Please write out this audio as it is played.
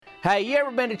Hey, you ever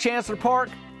been to Chancellor Park?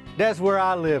 That's where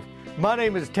I live. My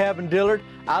name is Tavin Dillard.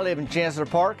 I live in Chancellor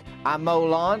Park. I mow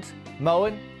lawns,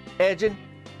 mowing, edging,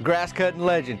 grass cutting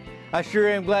legend. I sure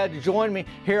am glad to join me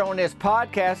here on this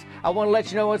podcast. I want to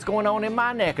let you know what's going on in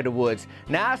my neck of the woods.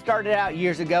 Now, I started out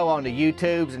years ago on the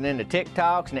YouTubes and then the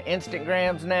TikToks and the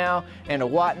Instagrams now and the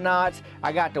whatnots.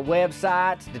 I got the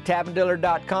websites, the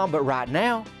tavindillard.com, but right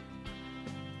now,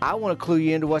 I want to clue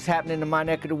you into what's happening in my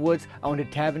neck of the woods on the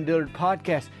Tavin Dillard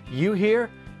podcast. You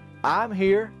here? I'm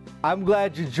here. I'm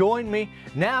glad you joined me.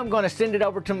 Now I'm going to send it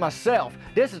over to myself.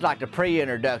 This is like the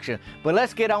pre-introduction, but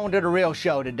let's get on to the real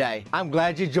show today. I'm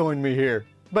glad you joined me here.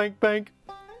 Bank, bank.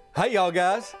 Hey, y'all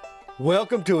guys.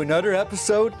 Welcome to another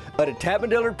episode of the Tavin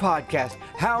Dillard podcast.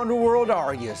 How in the world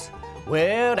are yous?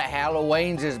 Well, the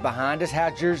Halloween's is behind us.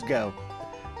 How'd yours go?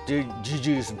 Did you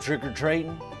do some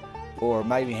trick-or-treating? Or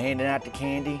maybe handing out the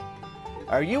candy?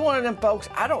 Are you one of them folks?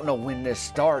 I don't know when this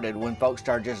started, when folks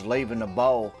started just leaving the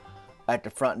bowl at the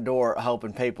front door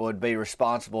hoping people would be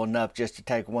responsible enough just to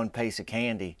take one piece of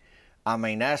candy. I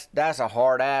mean, that's a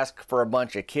hard ask for a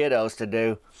bunch of kiddos to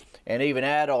do, and even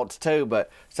adults too, but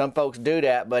some folks do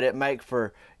that, but it makes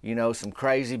for, you know, some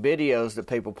crazy videos that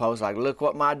people post, like, look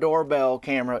what my doorbell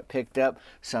camera picked up.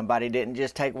 Somebody didn't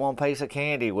just take one piece of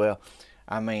candy. Well,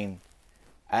 I mean,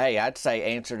 hey, I'd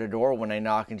say answer the door when they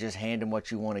knock and just hand them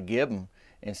what you want to give them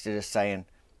instead of saying,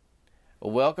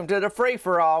 well, welcome to the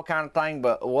free-for-all kind of thing.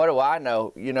 But what do I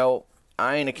know? You know,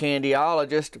 I ain't a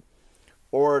candyologist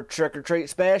or a trick-or-treat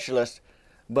specialist,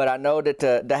 but I know that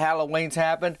the Halloween's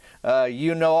happened.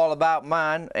 You know all about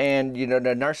mine, and, you know,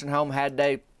 the nursing home had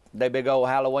they big old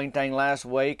Halloween thing last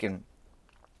week, and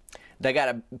they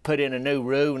got to put in a new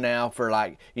rule now for,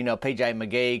 like, you know, PJ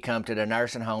McGee come to the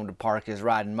nursing home to park his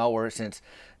riding mower since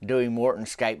Dewey Morton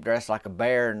escaped dressed like a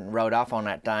bear and rode off on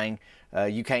that thing.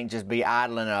 You can't just be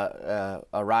idling a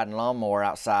riding lawnmower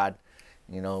outside,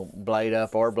 you know, blade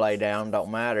up or blade down,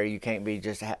 don't matter. You can't be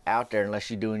just out there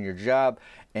unless you're doing your job.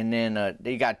 And then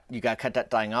you got to cut that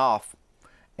thing off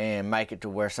and make it to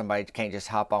where somebody can't just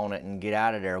hop on it and get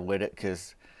out of there with it.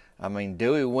 Because, I mean,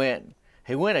 Dewey went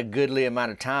a goodly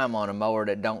amount of time on a mower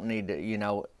that don't need to, you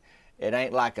know, it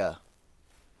ain't like a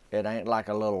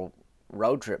little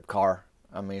road trip car.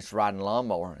 I mean, it's riding a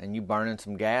lawnmower, and you burning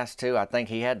some gas too. I think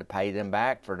he had to pay them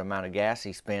back for the amount of gas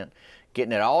he spent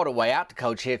getting it all the way out to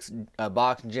Coach Hicks'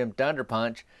 boxing gym Thunder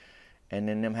Punch, and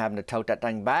then them having to tote that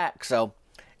thing back. So,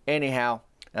 anyhow,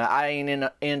 I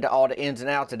ain't into all the ins and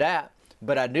outs of that,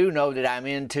 but I do know that I'm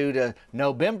into the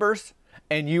Novembers,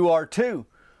 and you are too.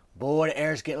 Boy, the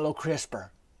air's getting a little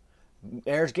crisper.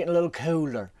 Air's getting a little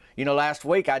cooler. You know, last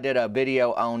week I did a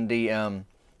video on the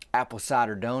apple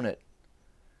cider donut.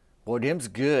 Boy, them's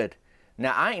good.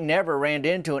 Now, I ain't never ran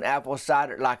into an apple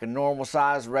cider, like a normal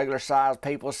size, regular size,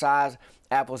 people size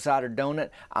apple cider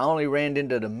donut. I only ran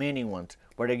into the mini ones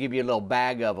where they give you a little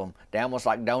bag of them. They're almost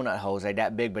like donut holes. They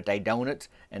that big, but they donuts,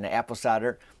 and the apple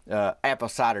cider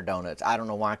donuts. I don't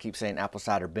know why I keep saying apple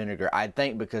cider vinegar. I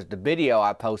think because the video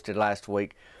I posted last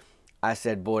week, I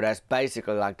said, boy, that's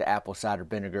basically like the apple cider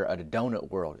vinegar of the donut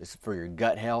world. It's for your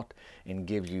gut health and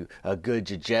gives you a good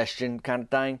digestion kind of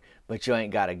thing, but you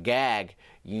ain't got a gag,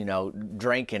 you know,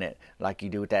 drinking it like you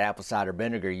do with that apple cider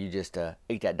vinegar. You just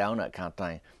eat that donut kind of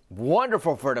thing.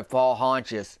 Wonderful for the fall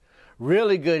haunches.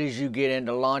 Really good as you get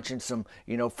into launching some,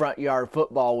 you know, front yard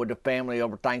football with the family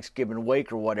over Thanksgiving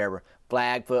week or whatever.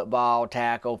 Flag football,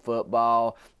 tackle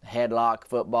football, headlock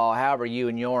football, however you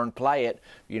and yourn play it,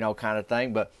 you know, kind of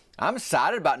thing. But I'm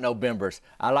excited about Novembers.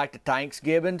 I like the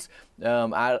Thanksgivings.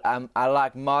 I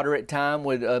like moderate time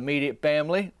with immediate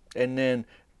family, and then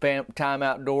time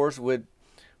outdoors with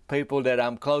people that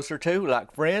I'm closer to,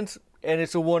 like friends, and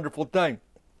it's a wonderful thing.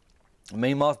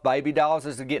 Me and most baby dolls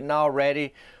is getting all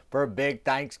ready for a big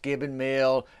Thanksgiving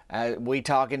meal. We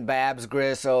talking Babs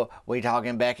Gristle, we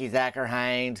talking Becky Thacker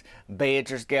Haynes,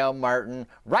 Beatrice Gail Merton,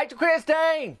 Rachel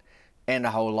Christine, and a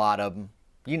whole lot of them.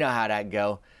 You know how that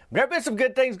go. There have been some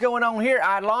good things going on here.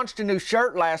 I launched a new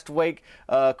shirt last week,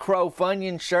 a Crow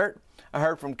Funyun shirt. I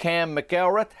heard from Cam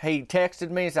McElrath. He texted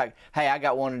me. He's like, hey, I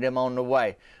got one of them on the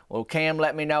way. Well, Cam,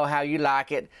 let me know how you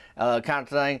like it, kind of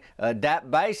thing.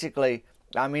 That basically,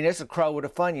 I mean, it's a crow with a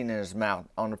funyun in his mouth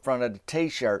on the front of the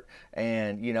t-shirt.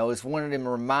 And, you know, it's one of them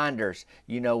reminders,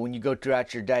 you know, when you go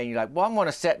throughout your day and you're like, well, I'm going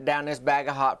to set down this bag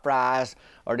of hot fries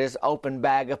or this open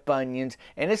bag of Funyuns,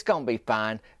 and it's going to be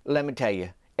fine. Let me tell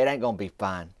you, it ain't going to be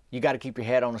fine. You got to keep your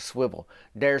head on a swivel.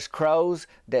 There's crows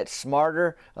that's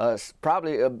smarter,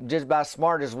 probably just about as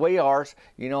smart as we are,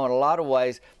 you know, in a lot of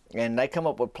ways. And they come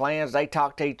up with plans. They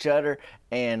talk to each other.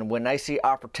 And when they see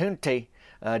opportunity,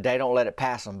 they don't let it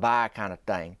pass them by kind of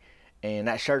thing. And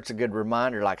that shirt's a good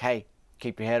reminder, like, hey,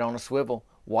 keep your head on a swivel,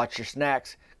 watch your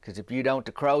snacks, because if you don't,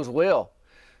 the crows will.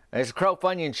 And it's a Crow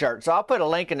Funyun shirt, so I'll put a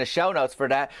link in the show notes for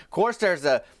that. Of course, there's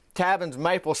a Tavin's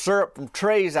maple syrup from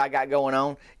trees I got going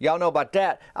on. Y'all know about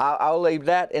that. I'll leave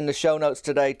that in the show notes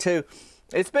today, too.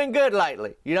 It's been good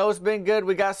lately. It's been good.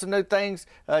 We got some new things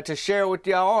to share with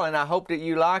y'all, and I hope that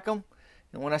you like them.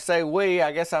 And when I say we,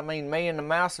 I guess I mean me and the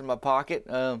mouse in my pocket.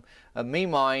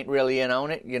 Meemaw ain't really in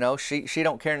on it. She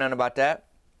don't care nothing about that.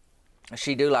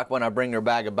 She do like when I bring her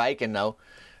bag of bacon, though.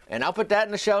 And I'll put that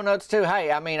in the show notes, too.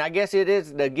 Hey, I guess it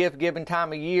is the gift-giving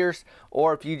time of years,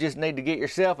 or if you just need to get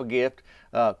yourself a gift,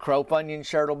 Crow Funyun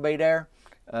shirt will be there.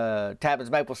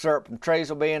 Tavin's maple syrup from trees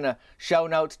will be in the show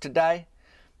notes today.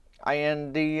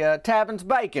 And the Tavin's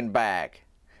bacon bag.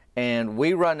 And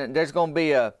there's going to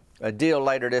be a deal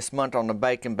later this month on the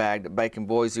bacon bag that Bacon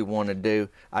Boise want to do.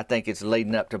 I think it's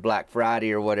leading up to Black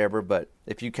Friday or whatever, but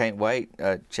if you can't wait,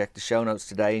 check the show notes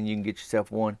today and you can get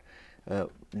yourself one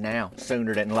now,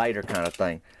 sooner than later kind of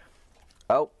thing.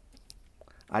 Oh,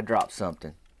 I dropped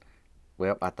something.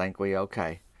 Well, I think we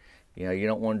okay. You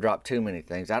don't want to drop too many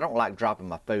things. I don't like dropping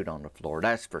my food on the floor,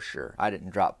 that's for sure. I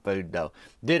didn't drop food, though.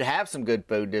 Did have some good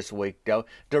food this week, though.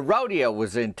 The rodeo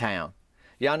was in town.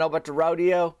 Y'all know about the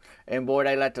rodeo? And, boy,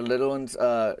 they let the little ones,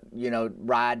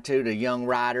 ride too, the young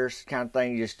riders kind of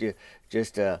thing.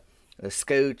 Just the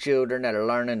school children that are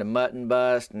learning the mutton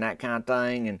bust and that kind of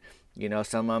thing. And,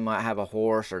 some of them might have a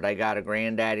horse, or they got a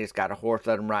granddaddy that's got a horse,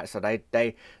 let them ride. So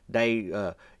they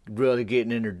really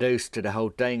getting introduced to the whole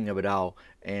thing of it all,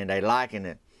 and they liking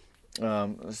it.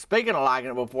 Speaking of liking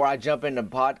it, before I jump into the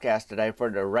podcast today for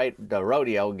the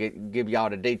rodeo, give y'all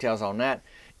the details on that.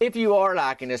 If you are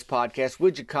liking this podcast,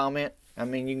 would you comment? You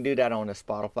can do that on the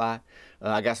Spotify.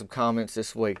 I got some comments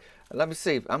this week. Let me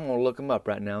see. I'm going to look them up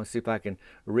right now and see if I can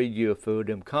read you a few of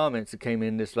them comments that came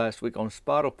in this last week on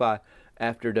Spotify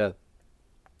after the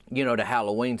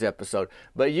Halloween's episode.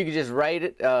 But you can just rate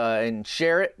it and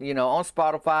share it, on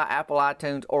Spotify, Apple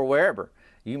iTunes, or wherever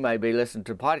you may be listening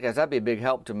to the podcast. That'd be a big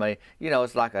help to me.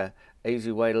 It's like a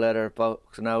easy way to let our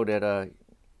folks know that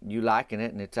you liking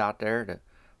it and it's out there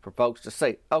for folks to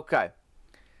see. Okay.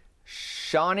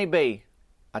 Shawnee B,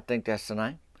 I think that's the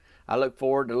name. I look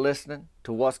forward to listening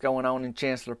to what's going on in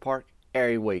Chancellor Park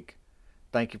every week.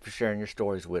 Thank you for sharing your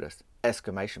stories with us.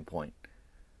 Exclamation point.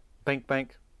 Bink,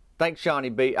 bink. Thanks, Shawnee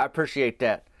B. I appreciate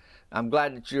that. I'm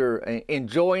glad that you're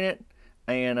enjoying it.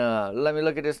 And let me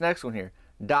look at this next one here.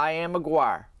 Diane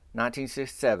McGuire,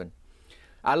 1967.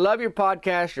 I love your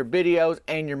podcast, your videos,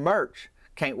 and your merch.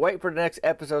 Can't wait for the next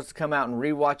episodes to come out and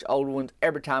rewatch old ones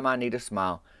every time I need a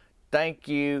smile. Thank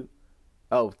you.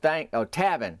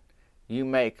 Tavin. You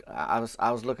make, I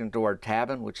was looking at the word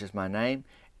Tavin, which is my name,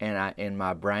 and in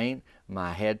my brain,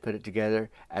 my head put it together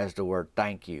as the word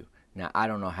thank you. Now, I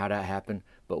don't know how that happened,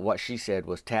 but what she said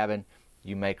was, Tavin,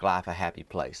 you make life a happy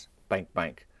place. Bank,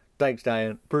 bank. Thanks,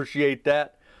 Diane. Appreciate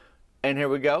that. And here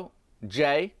we go.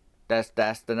 Jay, that's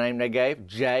the name they gave.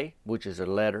 Jay, which is a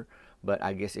letter, but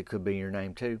I guess it could be your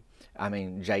name too.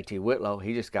 J.T. Whitlow,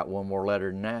 he just got one more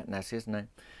letter than that, and that's his name.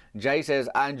 Jay says,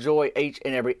 I enjoy each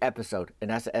and every episode, and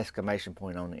that's an exclamation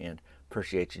point on the end.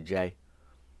 Appreciate you, Jay.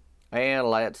 And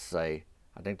let's see.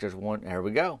 I think there's one. There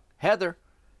we go. Heather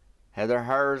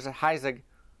Hers Heisig.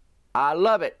 I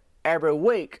love it every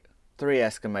week. 3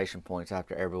 exclamation points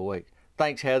after every week.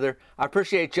 Thanks, Heather. I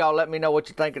appreciate y'all. Let me know what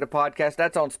you think of the podcast.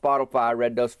 That's on Spotify. I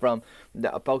read those from.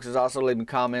 The folks is also leaving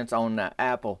comments on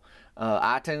Apple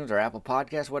iTunes or Apple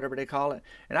Podcasts, whatever they call it.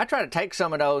 And I try to take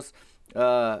some of those,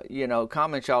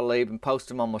 comments y'all leave and post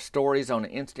them on my stories on the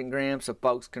Instagram so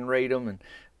folks can read them and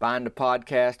find the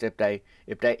podcast if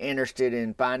they interested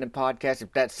in finding podcasts,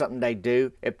 if that's something they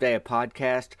do, if they a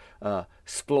podcast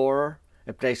explorer,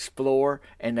 if they explore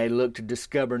and they look to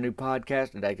discover new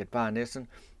podcasts, they could find this one.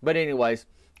 But anyways,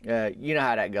 you know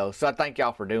how that goes. So I thank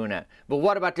y'all for doing that. But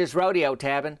what about this rodeo,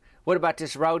 Tavin? What about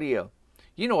this rodeo?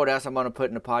 You know what else I'm going to put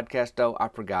in the podcast, though? I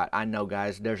forgot. I know,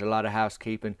 guys, there's a lot of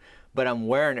housekeeping, but I'm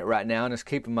wearing it right now, and it's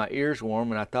keeping my ears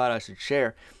warm, and I thought I should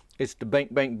share. It's the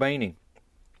Bink Bink Beanie.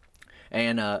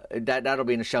 And that'll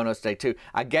be in the show notes today, too.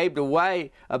 I gave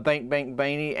away a Bink Bink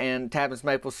Beanie and Tavin's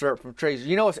Maple Syrup from Trees.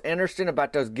 You know what's interesting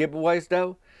about those giveaways,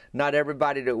 though? Not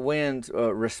everybody that wins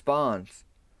responds.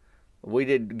 We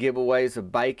did giveaways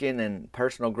of bacon and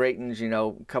personal greetings,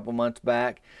 a couple months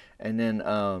back. And then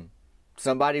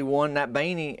somebody won that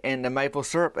beanie and the maple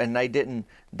syrup, and they didn't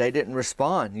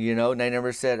respond, and they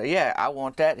never said, yeah, I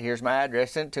want that. Here's my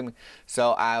address, send it to me.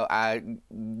 So I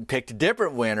picked a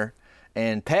different winner,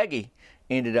 and Peggy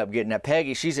ended up getting that.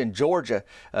 Peggy, she's in Georgia.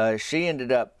 She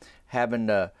ended up having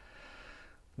the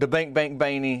Bink Bink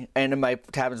Beanie and the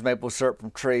Tavin's Maple Syrup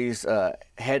from Trees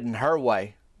heading her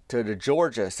way to the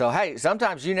Georgia. So, hey,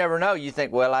 sometimes you never know. You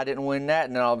think, well, I didn't win that.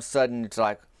 And then all of a sudden it's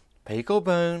like,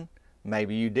 peekaboo,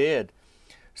 maybe you did.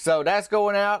 So that's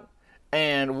going out.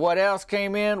 And what else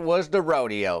came in was the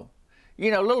rodeo. You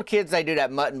know, little kids, they do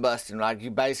that mutton busting. Like, you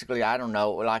basically, I don't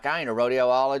know, like, I ain't a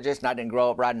rodeoologist and I didn't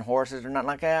grow up riding horses or nothing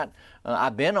like that.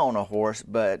 I've been on a horse,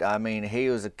 but, I mean, he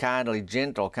was a kindly,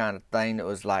 gentle kind of thing that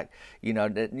was like,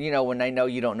 when they know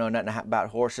you don't know nothing about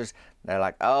horses, they're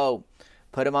like, oh,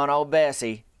 put him on old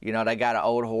Bessie. You know, they got an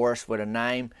old horse with a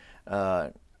name,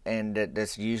 and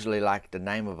that's usually like the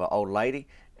name of an old lady.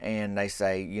 And they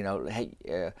say,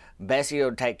 hey, Bessie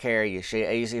will take care of you. She's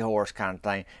an easy horse kind of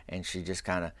thing. And she just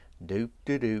kind of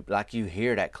doop, like you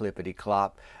hear that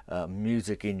clippity-clop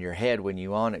music in your head when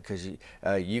you on it, because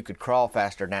you could crawl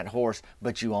faster than that horse,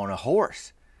 but you on a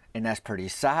horse. And that's pretty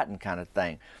exciting kind of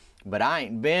thing. But I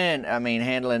ain't been,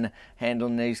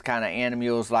 handling these kind of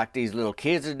animals like these little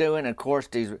kids are doing. And of course,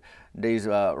 these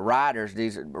riders,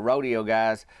 these rodeo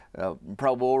guys,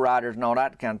 pro bull riders and all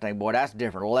that kind of thing. Boy, that's a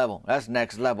different level. That's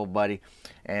next level, buddy.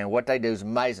 And what they do is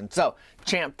amazing. So,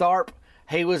 Champ Tharp,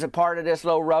 he was a part of this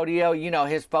little rodeo. You know,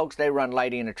 his folks, they run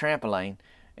Lady in a Trampoline.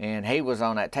 And he was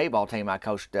on that T-ball team I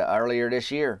coached earlier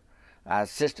this year. I was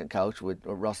assistant coach with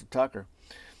Russell Tucker.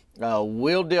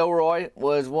 Will Dilroy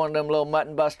was one of them little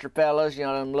mutton buster fellas,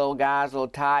 them little guys, little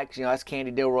tykes. That's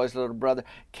Candy Dilroy's little brother.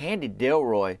 Candy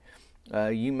Dilroy,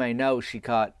 you may know, she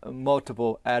caught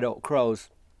multiple adult crows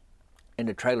in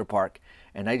the trailer park.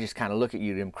 And they just kind of look at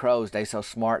you, them crows. They so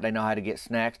smart. They know how to get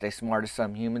snacks. They smart as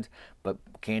some humans. But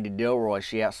Candy Dilroy,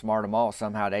 she outsmarted them all.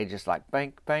 Somehow they just like,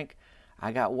 bank.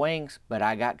 I got wings, but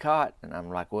I got caught. And I'm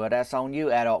like, well, that's on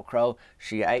you, adult crow.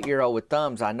 She an 8-year-old with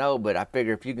thumbs, I know. But I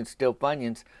figure if you can steal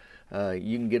Funyuns,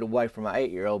 you can get away from an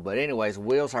 8-year-old. But anyways,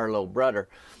 Will's her little brother.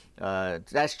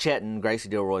 That's Chet and Gracie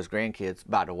Dilroy's grandkids,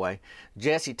 by the way.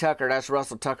 Jesse Tucker, that's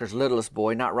Russell Tucker's littlest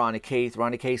boy, not Ronnie Keith.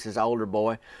 Ronnie Keith's his older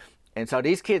boy. And so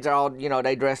these kids are all,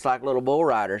 they dress like little bull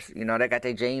riders. They got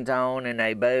their jeans on and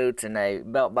their boots and their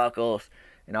belt buckles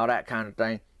and all that kind of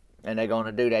thing. And they're going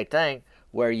to do their thing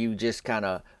where you just kind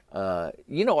of,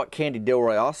 what, Candy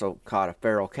Dilroy also caught a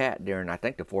feral cat during, I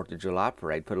think, the 4th of July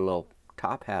parade, put a little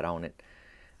top hat on it.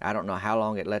 I don't know how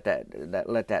long it let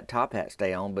that top hat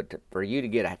stay on, but for you to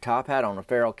get a top hat on a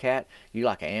feral cat, you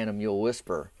like an animal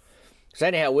whisperer. So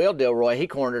anyhow, Will Dilroy, he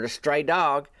cornered a stray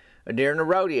dog during the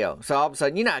rodeo. So all of a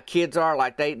sudden, you know how kids are,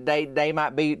 like they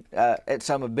might be at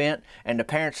some event and the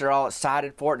parents are all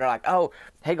excited for it. And they're like, oh,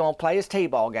 he gonna play his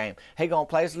T-ball game. He gonna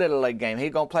play his Little League game. He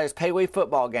gonna play his Pee Wee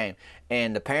football game.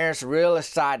 And the parents are real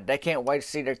excited. They can't wait to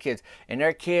see their kids. And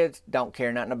their kids don't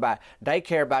care nothing about it. They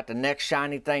care about the next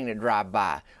shiny thing that drive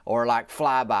by. Or like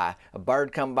fly by. A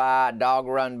bird come by, a dog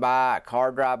run by, a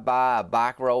car drive by, a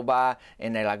bike roll by.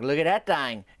 And they like, look at that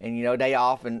thing. And they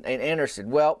off and interested.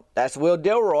 Well, that's Will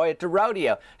Dilroy at the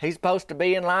rodeo. He's supposed to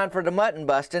be in line for the mutton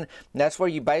busting. And that's where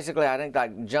you basically, I think,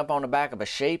 like jump on the back of a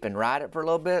sheep and ride it for a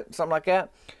little bit, something like that.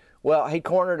 Well, he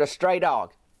cornered a stray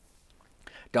dog.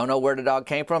 Don't know where the dog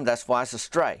came from. That's why it's a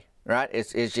stray, right?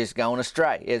 It's just going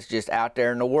astray. It's just out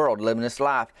there in the world living its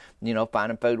life,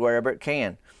 finding food wherever it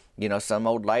can. Some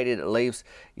old lady that leaves,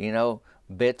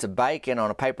 bits of bacon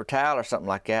on a paper towel or something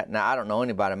like that. Now, I don't know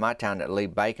anybody in my town that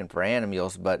leave bacon for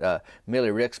animals, but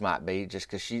Millie Ricks might be, just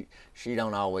because she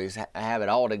don't always have it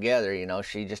all together.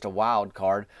 She's just a wild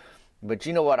card. But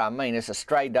you know what I mean. It's a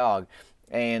stray dog.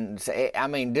 And,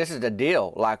 this is the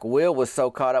deal. Like, Will was so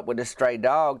caught up with this stray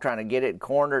dog trying to get it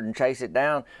cornered and chase it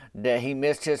down that he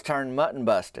missed his turn mutton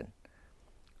busting.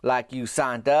 Like, you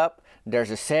signed up,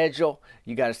 there's a schedule,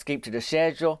 you got to keep to the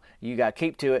schedule, you got to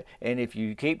keep to it, and if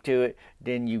you keep to it,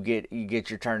 then you get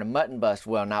your turn to mutton bust.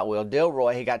 Well, not Will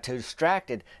Dilroy. He got too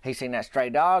distracted. He seen that stray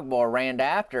dog, boy, ran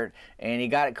after it, and he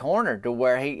got it cornered to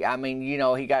where he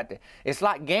got it's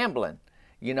like gambling.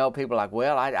 People are like,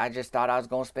 well, I just thought I was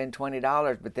going to spend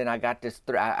 $20, but then I got this,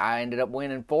 I ended up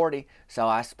winning 40, so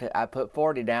I put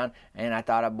 40 down, and I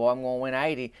thought, boy, I'm going to win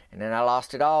 80, and then I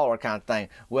lost it all, or kind of thing.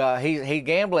 Well, he's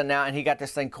gambling now, and he got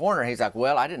this thing cornered. He's like,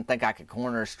 well, I didn't think I could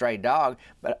corner a stray dog,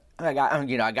 but I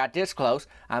got this close.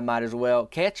 I might as well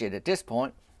catch it at this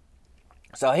point.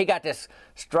 So he got this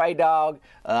stray dog.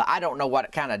 I don't know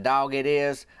what kind of dog it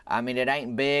is. It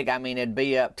ain't big. It'd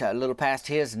be up to a little past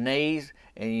his knees.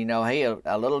 And, he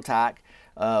a little tyke.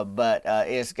 But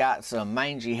it's got some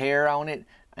mangy hair on it.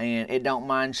 And it don't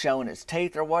mind showing its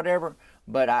teeth or whatever.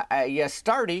 But it's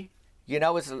sturdy.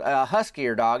 It's a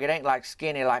huskier dog. It ain't like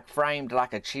skinny, like framed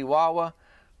like a Chihuahua.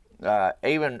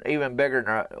 Even bigger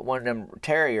than one of them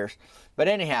terriers. But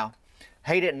anyhow,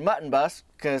 he didn't mutton bust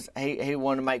because he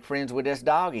wanted to make friends with this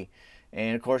doggy.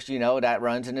 And, of course, that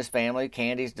runs in his family.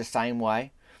 Candy's the same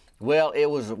way. Well, it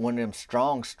was one of them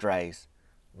strong strays.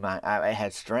 It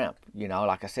had strength,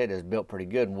 like I said, it was built pretty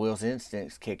good, and Will's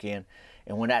instincts kick in.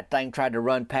 And when that thing tried to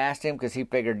run past him, because he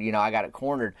figured, I got it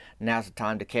cornered, now's the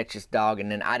time to catch this dog.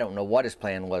 And then I don't know what his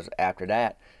plan was after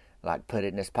that. Like, put it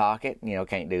in his pocket,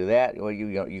 can't do that. Well,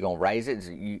 you going to raise it?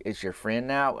 It's your friend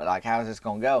now? Like, how's this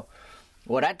going to go?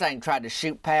 Well, that thing tried to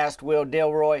shoot past Will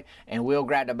Dilroy, and Will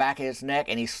grabbed the back of his neck,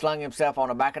 and he slung himself on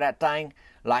the back of that thing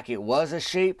like it was a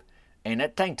sheep, and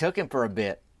that thing took him for a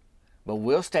bit. But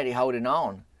Will steady holding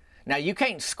on. Now, you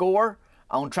can't score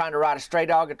on trying to ride a stray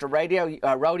dog at the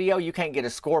rodeo. You can't get a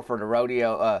score for the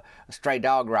rodeo stray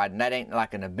dog riding. That ain't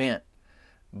like an event.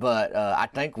 But I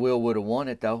think Will would have won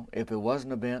it, though, if it was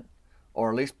an event, or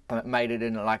at least made it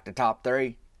in like the top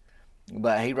 3.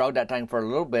 But he rode that thing for a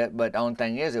little bit, but the only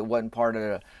thing is it wasn't part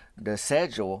of the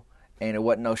schedule, and it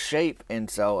wasn't no sheep, and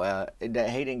so he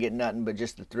didn't get nothing but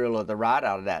just the thrill of the ride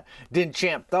out of that. Then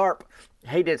Champ Tharp,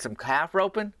 he did some calf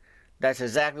roping. That's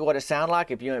exactly what it sounded like.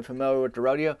 If you ain't familiar with the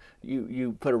rodeo,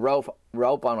 you put a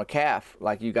rope on a calf,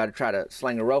 like you got to try to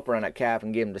sling a rope around that calf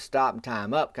and get him to stop and tie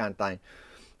him up kind of thing.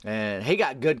 And he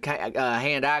got good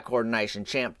hand-eye coordination,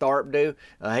 Champ Tharp do.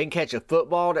 He can catch a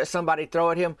football that somebody throw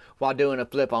at him while doing a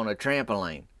flip on a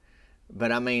trampoline.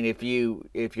 But I mean, if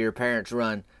your parents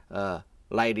run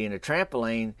lady in a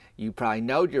trampoline, you probably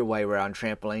knowed your way around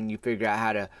trampoline. You figure out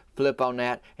how to flip on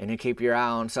that and then keep your eye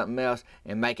on something else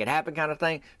and make it happen kind of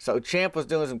thing. So Champ was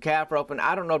doing some calf roping.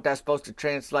 I don't know if that's supposed to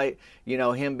translate,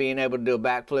 him being able to do a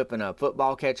backflip and a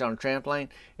football catch on a trampoline,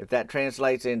 if that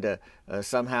translates into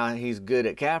somehow he's good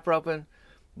at calf roping.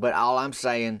 But all I'm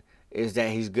saying is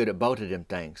that he's good at both of them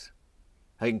things.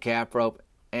 He can calf rope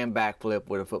and backflip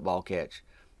with a football catch.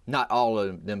 Not all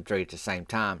of them 3 at the same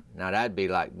time. Now that'd be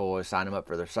like, boy, sign him up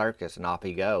for the circus and off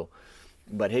he go.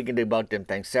 But he can do both them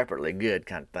things separately, good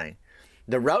kind of thing.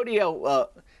 The rodeo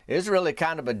is really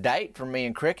kind of a date for me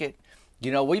and Cricket.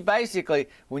 We basically,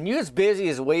 when you're as busy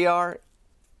as we are,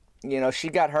 she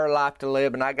got her life to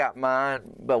live and I got mine,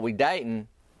 but we dating.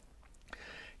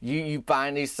 You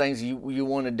find these things you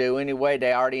want to do anyway.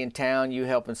 They already in town. You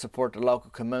helping support the local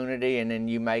community, and then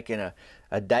you making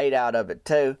a date out of it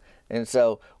too. And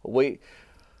so we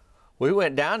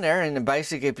went down there, and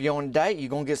basically, if you're on a date, you're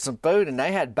gonna get some food, and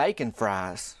they had bacon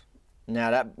fries. Now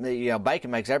that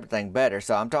bacon makes everything better.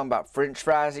 So I'm talking about French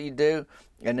fries that you do,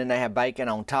 and then they have bacon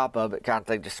on top of it, kind of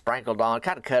thing, just sprinkled on,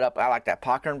 kind of cut up. I like that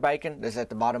popcorn bacon that's at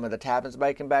the bottom of the Tavin's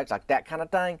bacon bags, like that kind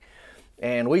of thing.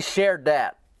 And we shared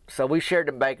that. So we shared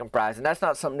the bacon fries, and that's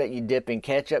not something that you dip in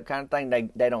ketchup kind of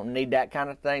thing. They don't need that kind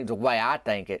of thing. The way I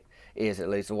think it is, at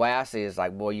least the way I see it, is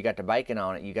like, boy, you got the bacon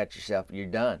on it, you're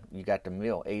done. You got the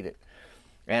meal, eat it.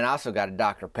 And I also got a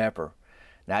Dr. Pepper.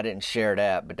 Now I didn't share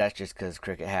that, but that's just because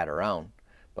Cricket had her own.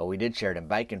 But we did share them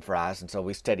bacon fries, and so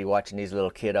we steady watching these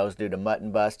little kiddos do the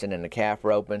mutton busting and the calf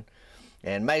roping.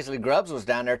 And Maisley Grubbs was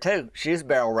down there too. She's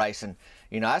barrel racing.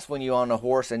 That's when you on a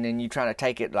horse and then you trying to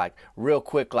take it like real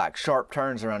quick, like sharp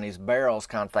turns around these barrels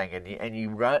kind of thing, and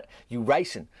you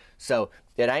racing. So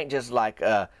it ain't just like,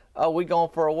 we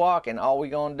going for a walk and all we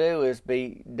gonna do is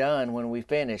be done when we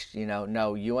finish.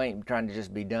 No, you ain't trying to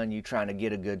just be done. You trying to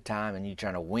get a good time and you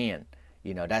trying to win.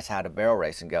 That's how the barrel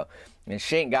racing go. And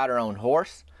she ain't got her own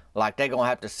horse. Like, they gonna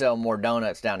have to sell more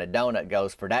donuts down at Donut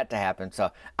Goes for that to happen.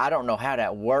 So I don't know how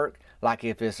that work. Like,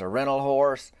 if it's a rental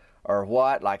horse or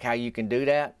what, like how you can do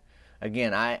that.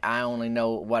 Again, I only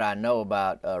know what I know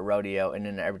about rodeo, and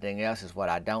then everything else is what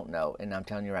I don't know. And I'm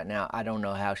telling you right now, I don't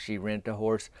know how she rent a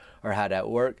horse or how that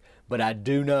worked. But I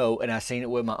do know, and I seen it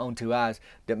with my own 2 eyes,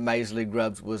 that Maisley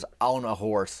Grubbs was on a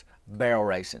horse barrel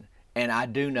racing. And I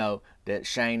do know that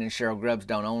Shane and Cheryl Grubbs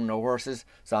don't own no horses,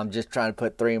 so I'm just trying to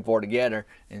put 3 and 4 together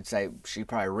and say she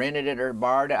probably rented it or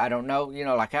borrowed it. I don't know,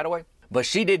 like how do I? But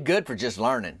she did good for just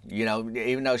learning,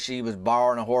 even though she was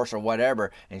borrowing a horse or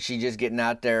whatever, and she just getting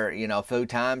out there, a few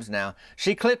times now.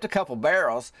 She clipped a couple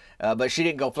barrels, but she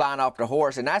didn't go flying off the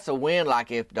horse, and that's a win.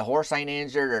 Like, if the horse ain't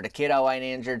injured or the kiddo ain't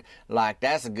injured, like,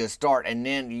 that's a good start, and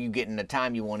then you get in the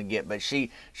time you want to get. But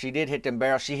she did hit them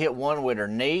barrels. She hit one with her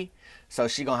knee, so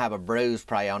she's going to have a bruise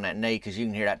probably on that knee because you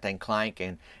can hear that thing clank,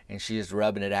 and she's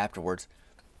rubbing it afterwards.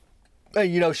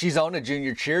 She's on a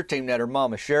junior cheer team that her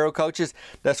mama Cheryl coaches.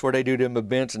 That's where they do them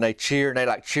events and they cheer, and they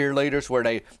like cheerleaders where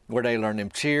they learn them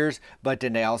cheers. But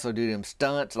then they also do them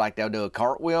stunts, like they'll do a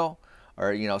cartwheel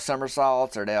or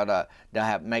somersaults, or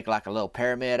they'll make like a little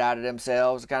pyramid out of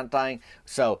themselves, kind of thing.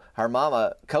 So her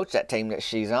mama coached that team that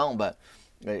she's on, but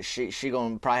she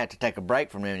gonna probably have to take a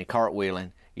break from any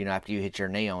cartwheeling. After you hit your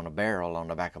knee on a barrel on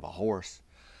the back of a horse.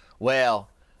 Well,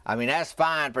 I mean, that's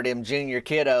fine for them junior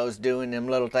kiddos doing them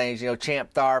little things.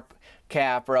 Champ Tharp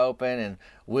calf roping, and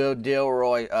Will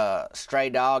Dilroy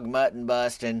stray dog mutton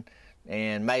busting,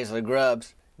 and Maisley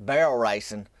Grubbs barrel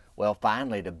racing. Well,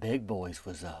 finally the big boys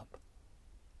was up.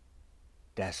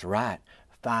 That's right.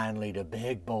 Finally the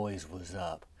big boys was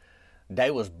up.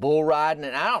 They was bull riding,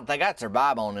 and I don't think I'd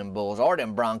survive on them bulls or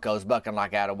them Broncos bucking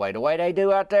like out of way. The way they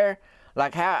do out there,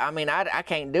 like how, I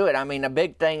can't do it. I mean, the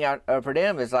big thing for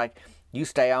them is like you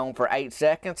stay on for 8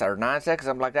 seconds or 9 seconds,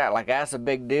 something like that. Like that's a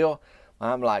big deal.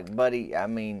 I'm like, buddy, I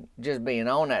mean, just being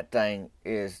on that thing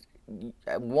is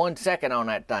 1 second on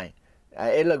that thing.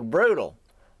 It looked brutal.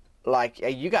 Like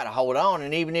you got to hold on,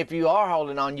 and even if you are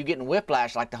holding on, you're getting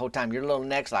whiplash like the whole time. Your little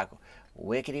neck's like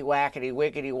wickety wackety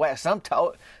wickety whack.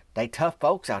 They tough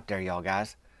folks out there, y'all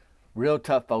guys. Real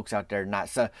tough folks out there. Not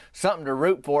something to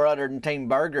root for other than Team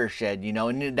Burger Shed, you know.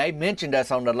 And they mentioned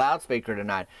us on the loudspeaker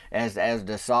tonight as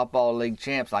the softball league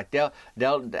champs. Like they'll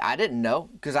I didn't know,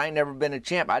 because I ain't never been a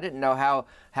champ. I didn't know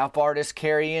how far this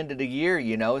carry into the year.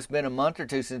 You know, it's been a month or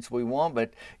two since we won,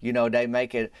 but you know they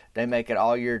make it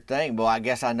all year thing. Well, I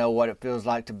guess I know what it feels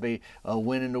like to be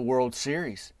winning the World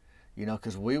Series. You know,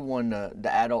 because we won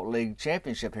the adult league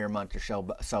championship here a month or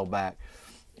so back.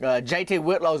 JT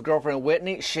Whitlow's girlfriend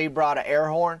Whitney, she brought an air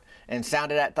horn and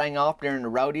sounded that thing off during the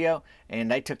rodeo, and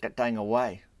they took that thing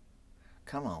away.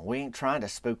 Come on, we ain't trying to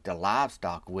spook the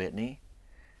livestock, Whitney.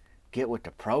 Get with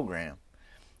the program.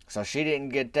 So she didn't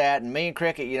get that, and me and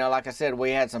Cricket, you know, like I said, we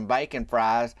had some bacon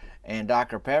fries and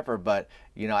Dr. Pepper, but,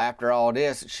 you know, after all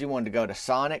this, she wanted to go to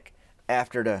Sonic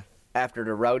after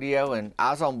the rodeo, and I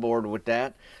was on board with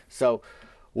that. So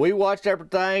we watched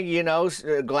everything, you know,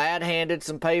 glad-handed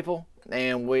some people.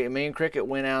 And me and Cricket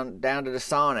went down to the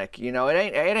Sonic. You know, it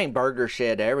ain't Burger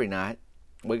Shed every night.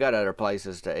 We got other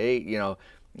places to eat. You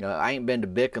know, I ain't been to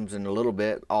Bickham's in a little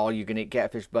bit. All you can eat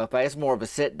catfish buffet. It's more of a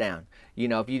sit down. You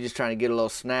know, if you're just trying to get a little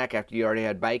snack after you already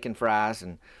had bacon fries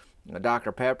and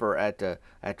Dr. Pepper at the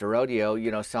rodeo.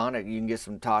 You know, Sonic, you can get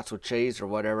some tots with cheese or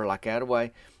whatever like that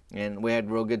away. And we had a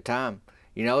real good time.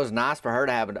 You know, it was nice for her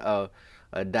to have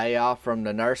a day off from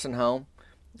the nursing home.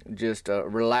 Just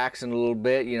relaxing a little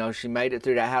bit. You know, she made it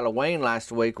through that Halloween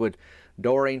last week with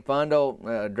Doreen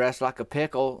Fundle dressed like a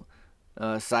pickle,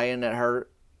 saying that her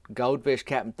goldfish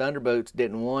Captain Thunderboots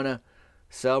didn't want to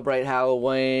celebrate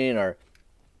Halloween or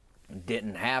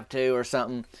didn't have to or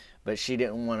something, but she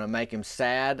didn't want to make him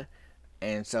sad.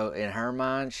 And so in her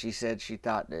mind, she said she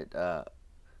thought that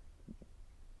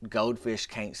goldfish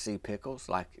can't see pickles,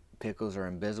 like pickles are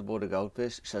invisible to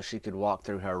goldfish, so she could walk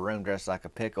through her room dressed like a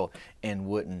pickle and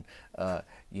wouldn't,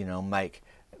 you know, make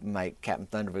Captain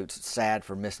Thunderboots sad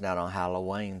for missing out on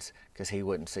Halloween's because he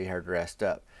wouldn't see her dressed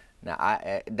up. Now,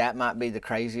 that might be the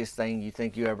craziest thing you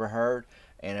think you ever heard,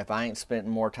 and if I ain't spent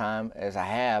more time as I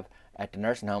have at the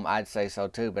nursing home, I'd say so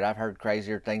too, but I've heard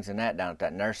crazier things than that down at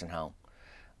that nursing home.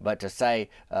 But to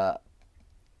say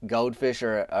goldfish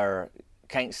are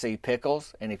can't see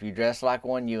pickles, and if you dress like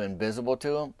one, you invisible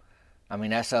to them, I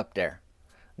mean, that's up there.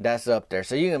 That's up there.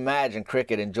 So you can imagine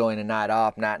Cricket enjoying a night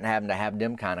off, not having to have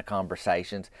them kind of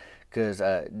conversations, because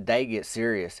they get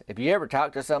serious. If you ever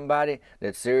talk to somebody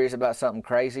that's serious about something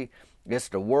crazy, it's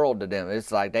the world to them.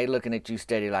 It's like they looking at you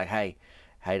steady like, hey,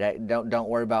 don't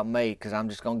worry about me, because I'm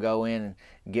just going to go in and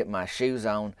get my shoes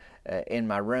on in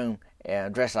my room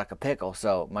and dress like a pickle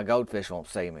so my goldfish won't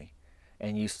see me.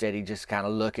 And you steady just kind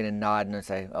of looking and nodding and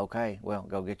say, okay, well,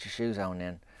 go get your shoes on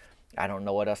then. I don't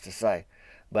know what else to say.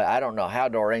 But I don't know how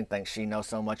Doreen thinks she knows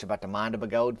so much about the mind of a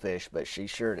goldfish, but she's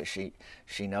sure that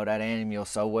she know that animal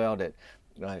so well that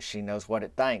she knows what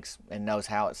it thinks and knows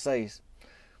how it sees.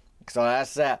 So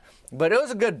that's that. But it was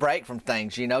a good break from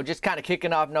things, you know, just kind of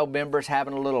kicking off November's,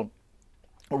 having a little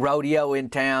rodeo in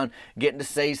town, getting to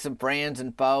see some friends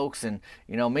and folks. And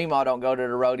you know, Meemaw don't go to the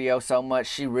rodeo so much.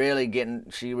 She really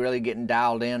getting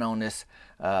dialed in on this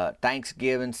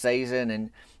Thanksgiving season. And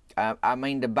I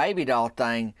mean, the baby doll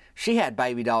thing, she had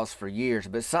baby dolls for years,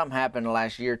 but something happened the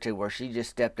last year or two where she just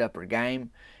stepped up her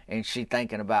game, and she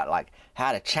thinking about like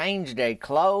how to change their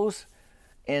clothes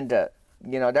into,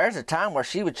 you know, there's a time where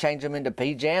she would change them into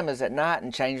pajamas at night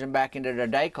and change them back into their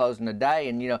day clothes in the day.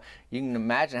 And, you know, you can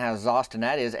imagine how exhausting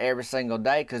that is every single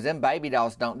day, because them baby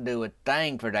dolls don't do a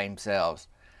thing for themselves.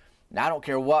 Now, I don't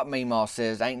care what Meemaw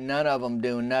says. Ain't none of them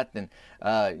doing nothing.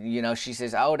 You know, she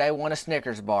says, oh, they want a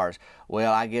Snickers bars.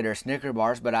 Well, I get her Snickers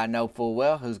bars, but I know full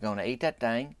well who's going to eat that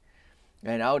thing.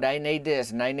 And, oh, they need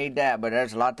this and they need that, but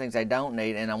there's a lot of things they don't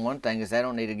need. And one thing is they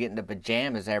don't need to get into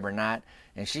pajamas every night.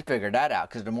 And she figured that out,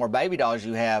 because the more baby dolls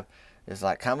you have, it's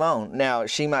like, come on. Now,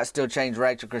 she might still change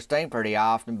Rachel Christine pretty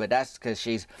often, but that's because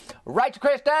she's Rachel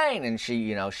Christine. And she,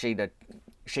 you know, she the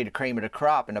cream of the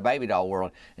crop in the baby doll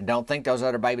world. And don't think those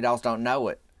other baby dolls don't know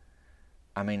it.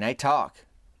 I mean, they talk,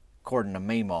 according to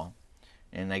Meemaw,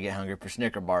 and they get hungry for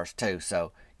Snicker bars too,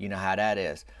 so you know how that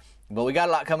is. But we got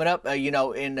a lot coming up,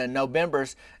 in the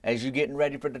Novembers as you're getting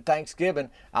ready for the Thanksgiving.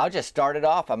 I'll just start it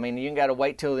off. I mean, you ain't got to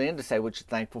wait till the end to say what you're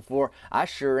thankful for. I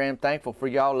sure am thankful for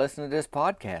y'all listening to this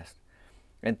podcast.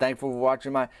 And thankful for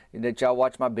watching that y'all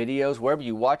watch my videos, wherever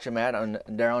you watch them at.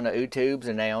 They're on the YouTubes,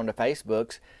 and they on the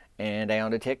Facebooks, and they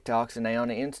on the TikToks, and they on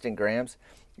the Instagrams.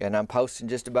 And I'm posting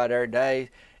just about every day.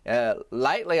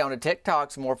 Lately on the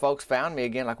TikToks, more folks found me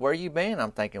again, like, where you been?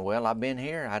 I'm thinking, well, I've been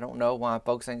here. I don't know why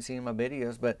folks ain't seen my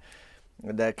videos, but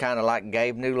that kind of like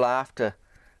gave new life to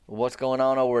what's going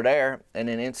on over there. And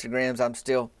then Instagrams, I'm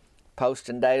still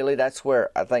posting daily. That's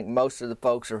where I think most of the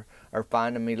folks are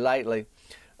finding me lately.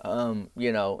 In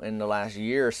the last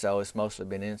year or so, it's mostly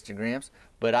been Instagrams.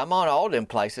 But I'm on all them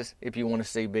places if you want to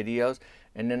see videos.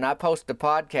 And then I post the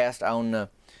podcast on the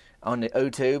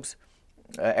YouTubes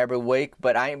every week,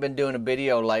 but I ain't been doing a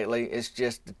video lately. It's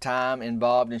just the time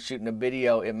involved in shooting a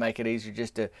video. It make it easier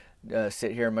just to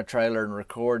sit here in my trailer and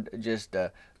record just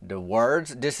the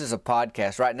words. This is a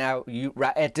podcast right now.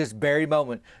 Right at this very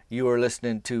moment, you are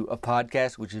listening to a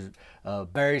podcast, which is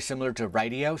very similar to a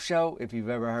radio show, if you've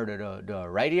ever heard of the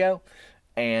radio,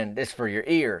 and it's for your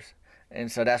ears.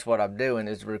 And so that's what I'm doing,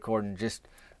 is recording just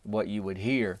what you would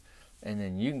hear. And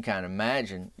then you can kind of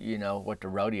imagine, what the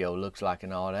rodeo looks like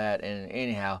and all that. And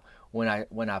anyhow, when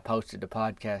I posted the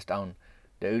podcast on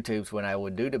the YouTubes, when I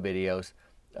would do the videos,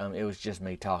 it was just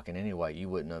me talking anyway. You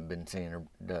wouldn't have been seeing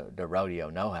the rodeo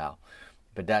know-how.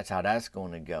 But that's how that's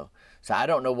going to go. So I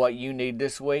don't know what you need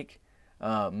this week.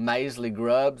 Maisley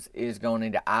Grubbs is going to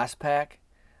need an ice pack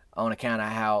on account of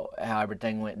how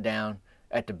everything went down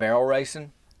at the barrel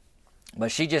racing.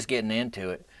 But she's just getting into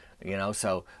it.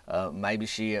 So maybe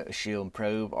she'll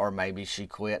improve, or maybe she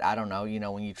quit. I don't know.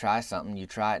 When you try something, you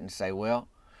try it and say, well,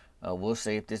 we'll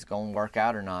see if this is going to work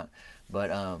out or not.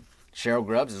 But Cheryl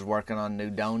Grubbs is working on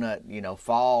new donut,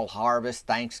 fall, harvest,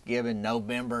 Thanksgiving,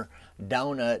 November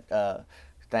donut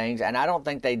things. And I don't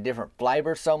think they different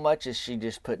flavors so much as she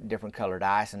just put different colored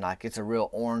ice, and like it's a real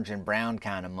orange and brown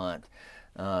kind of month.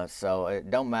 So it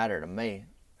don't matter to me.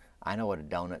 I know what a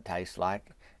donut tastes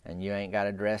like, and you ain't got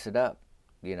to dress it up.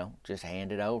 Just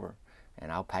hand it over,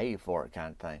 and I'll pay you for it, kind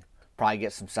of thing. Probably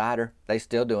get some cider. They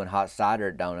still doing hot cider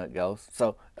at Donut Goes.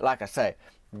 So, like I say,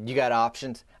 you got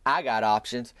options. I got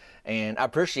options, and I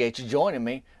appreciate you joining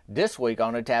me this week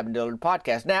on the Tab and Dillard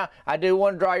podcast. Now, I do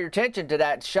want to draw your attention to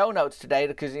that show notes today,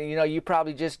 because, you're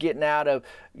probably just getting out of,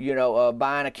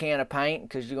 buying a can of paint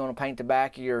because you're going to paint the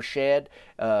back of your shed,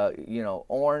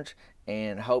 orange,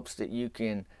 in hopes that you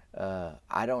can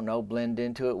blend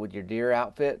into it with your deer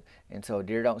outfit, and so a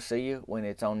deer don't see you when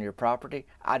it's on your property.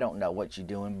 I don't know what you're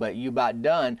doing, but you about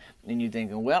done, and you're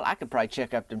thinking, well, I could probably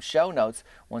check up them show notes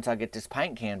once I get this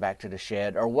paint can back to the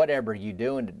shed, or whatever you're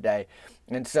doing today.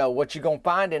 And so what you're going to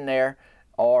find in there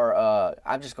are,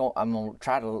 I'm going to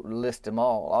try to list them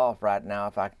all off right now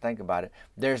if I can think about it.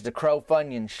 There's the Crow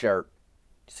Funyun shirt.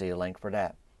 See a link for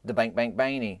that. The Bank Bank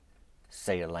Beanie.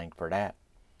 See a link for that.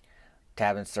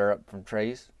 Tavin syrup from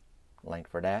trees. Link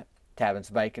for that. Tavin's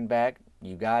bacon bag,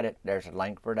 you got it. There's a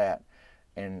link for that.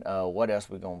 And what else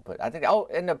we gonna put? I think,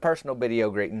 and the personal video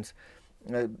greetings.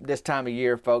 This time of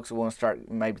year, folks want to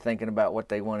start maybe thinking about what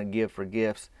they want to give for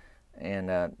gifts, and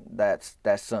that's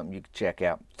something you can check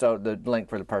out. So the link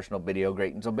for the personal video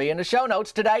greetings will be in the show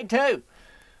notes today too.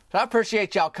 So I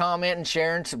appreciate y'all commenting,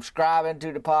 sharing, subscribing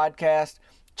to the podcast,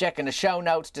 checking the show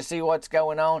notes to see what's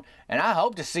going on, and I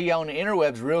hope to see you on the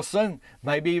interwebs real soon,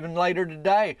 maybe even later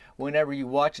today, whenever you're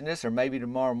watching this, or maybe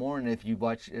tomorrow morning if you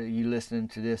listening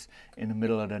to this in the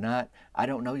middle of the night. I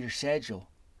don't know your schedule.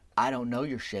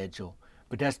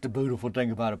 But that's the beautiful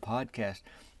thing about a podcast.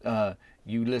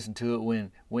 You listen to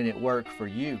it when it worked for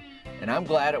you, and I'm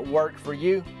glad it worked for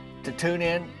you to tune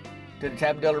in to the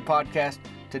Tab and Dillard podcast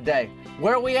today.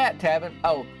 Where are we at, Tavin?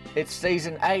 Oh, it's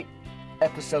season 8.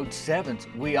 Episode 7.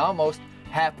 We almost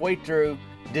halfway through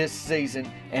this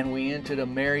season, and we into the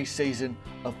merry season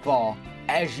of fall,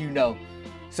 as you know.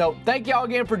 So thank y'all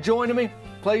again for joining me.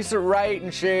 Please rate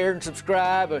and share and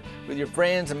subscribe with your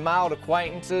friends and mild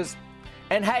acquaintances.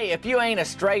 And hey, if you ain't a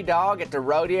stray dog at the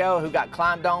rodeo who got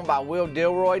climbed on by Will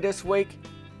Dilroy this week,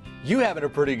 you having a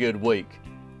pretty good week.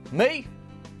 Me,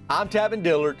 I'm Tavin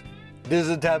Dillard. This is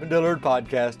the Tab and Dillard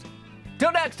podcast.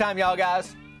 Till next time, y'all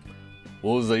guys.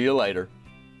 We'll see you later.